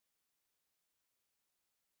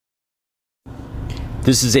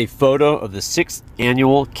This is a photo of the 6th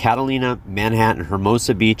annual Catalina Manhattan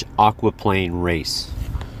Hermosa Beach Aquaplane race.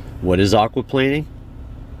 What is aquaplaning?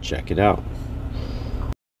 Check it out.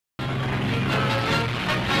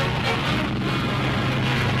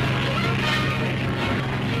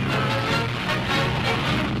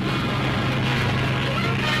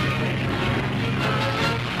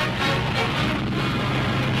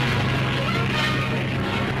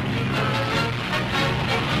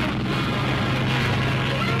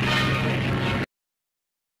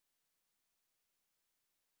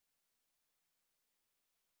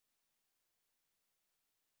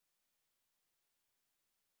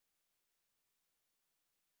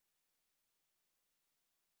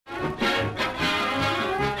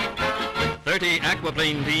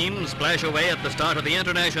 Aquaplane teams splash away at the start of the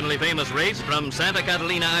internationally famous race from Santa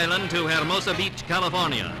Catalina Island to Hermosa Beach,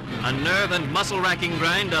 California. A nerve and muscle-racking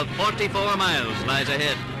grind of 44 miles lies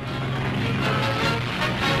ahead.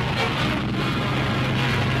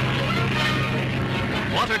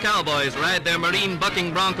 Water cowboys ride their marine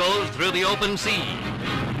bucking broncos through the open sea.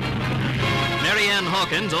 Mary Ann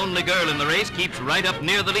Hawkins, only girl in the race, keeps right up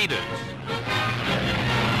near the leaders.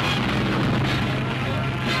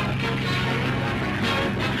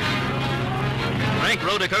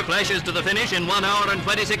 Frank Rodeker flashes to the finish in 1 hour and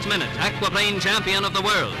 26 minutes, aquaplane champion of the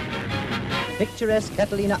world. Picturesque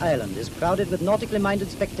Catalina Island is crowded with nautically minded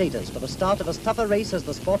spectators for the start of as tough a race as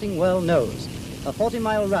the sporting world knows. A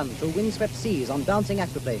 40-mile run through windswept seas on bouncing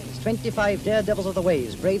aquaplanes. 25 daredevils of the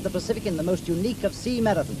waves brave the Pacific in the most unique of sea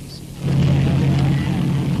marathons.